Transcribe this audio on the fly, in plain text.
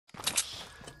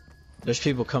There's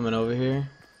people coming over here.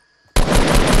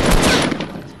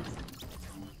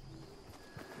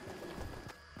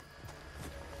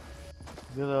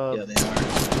 Yeah, they are.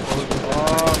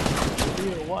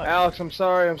 Alex, I'm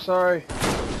sorry.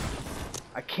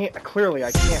 I can't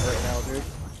right now, dude.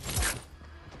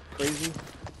 Crazy.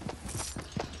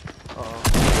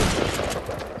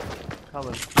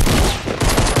 Coming.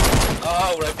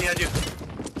 Oh, right behind you.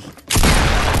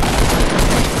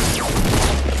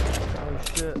 Oh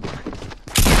shit.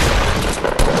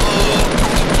 Oh.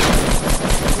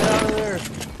 Get out of there.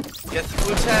 Get the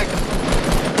blue tag.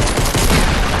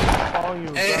 Oh,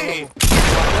 you Hey. bro.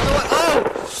 Another one. Oh.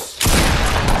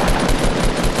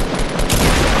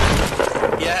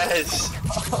 Yes.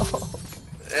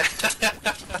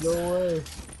 No way.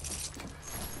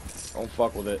 Don't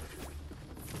fuck with it.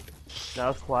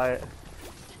 Now it's quiet.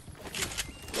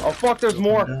 Oh fuck, there's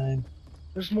more. Dying.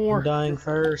 There's more. I'm dying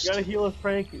first. You gotta heal us,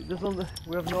 Frank. We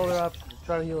have no other option.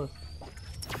 Try to heal us.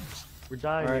 We're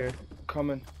dying All right, here.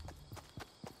 coming.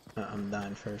 I'm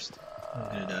dying first. I'm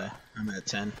gonna die. I'm at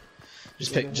 10.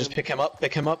 Just pick him up.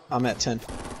 Pick him up. I'm at 10. Get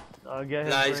him,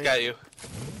 Nah, he's Frank. got you.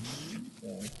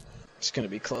 It's gonna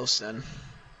be close then.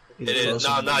 It is.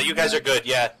 No, you guys are good.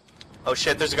 Yeah. Oh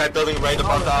shit, there's a guy building right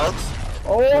above the house.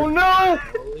 Oh no!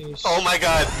 Oh my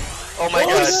god. Oh my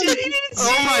god. Shit, he didn't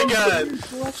see Oh my god.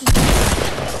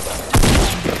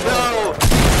 No.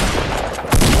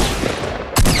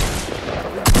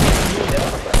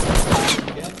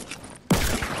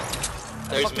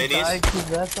 There's minis.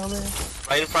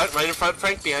 Right in front,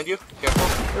 Frank, behind you.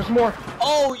 Careful. There's more.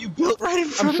 Oh, you built right in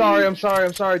front I'm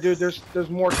sorry, dude. There's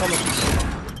more coming.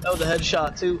 That was a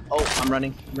headshot too. Oh, I'm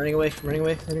running. I'm running away.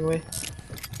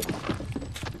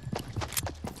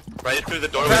 Right in through the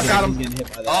doorway. Crap, got him. Getting hit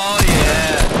by that. Oh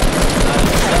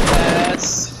yeah.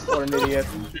 Yes. What an idiot.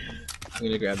 I'm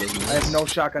gonna grab this. I have no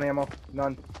shotgun ammo.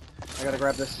 None. I gotta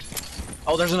grab this.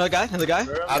 Oh, there's another guy.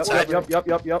 Outside. Yep.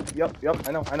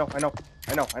 I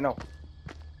know.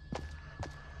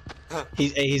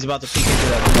 He's about to peek into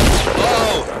that.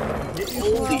 Oh.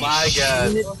 Holy My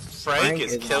god. shit. Frank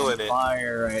is killing on it.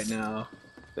 fire right now.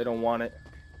 They don't want it.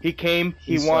 He came,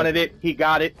 he He's wanted it, he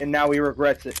got it, and now he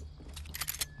regrets it.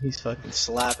 He's fucking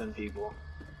slapping people.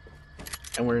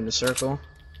 And we're in the circle.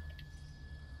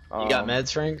 You got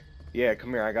meds, Frank? Yeah, come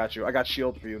here, I got you. I got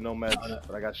shield for you, no meds,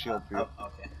 but I got shield for you. Oh,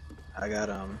 okay. I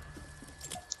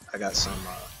got some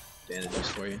bandages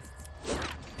for you.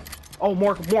 Oh,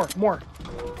 more!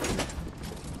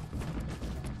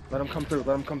 Let him come through.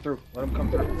 They're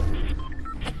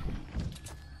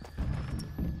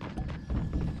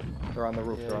on the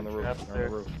roof. Yeah, They're on the roof.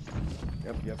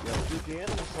 Yep. Shoot the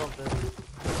animal something.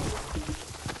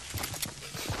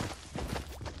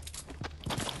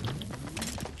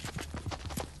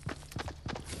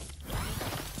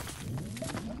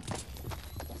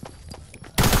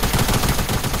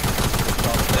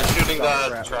 They're shooting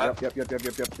the trap.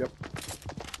 Yep.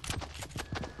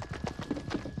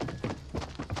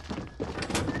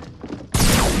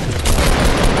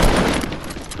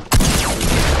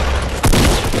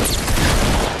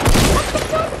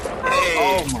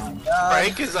 Oh my god.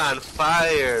 Frank is on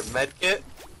fire. Medkit.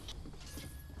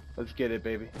 Let's get it,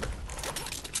 baby.